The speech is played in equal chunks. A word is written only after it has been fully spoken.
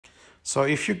So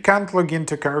if you can't log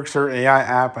into Character AI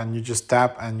app and you just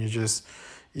tap and it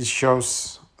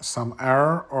shows some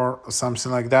error or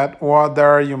something like that, or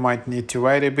there you might need to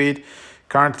wait a bit.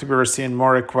 Currently we're seeing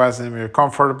more requests than we're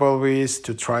comfortable with.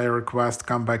 To try a request,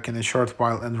 come back in a short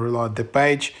while and reload the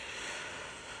page.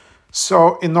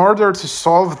 So in order to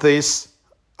solve this,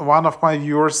 one of my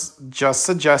viewers just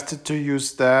suggested to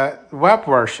use the web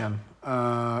version.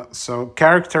 So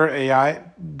Character AI,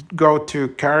 go to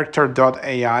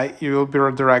character.ai, you will be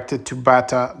redirected to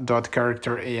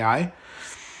beta.character.ai.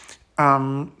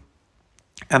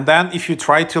 And then if you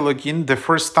try to log in the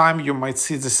first time, you might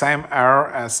see the same error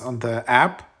as on the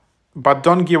app, but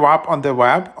don't give up on the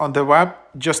web. On the web,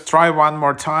 just try one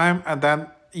more time, and then,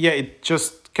 yeah, it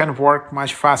just can work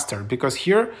much faster. Because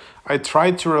here, I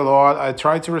tried to reload, I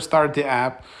tried to restart the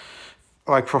app,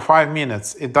 like for 5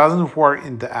 minutes. It doesn't work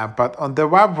in the app, but on the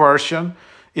web version,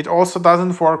 it also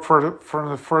doesn't work for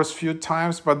the first few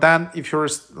times, but then if you're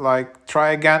like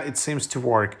try again, it seems to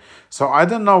work. So I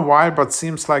don't know why, but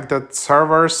seems like that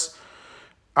servers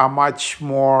are much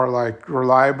more like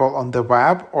reliable on the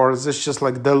web, or is this just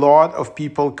like the load of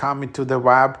people coming to the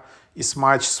web is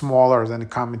much smaller than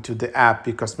coming to the app,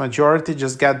 because majority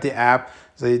just get the app.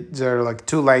 They're like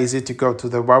too lazy to go to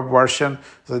the web version.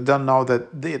 They don't know that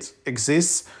it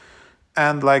exists.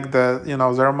 And like there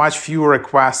are much fewer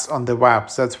requests on the web.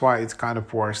 So that's why it kind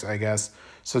of works, I guess.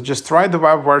 So just try the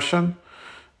web version.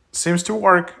 Seems to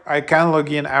work. I can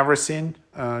log in everything.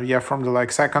 Yeah, from the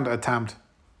like second attempt.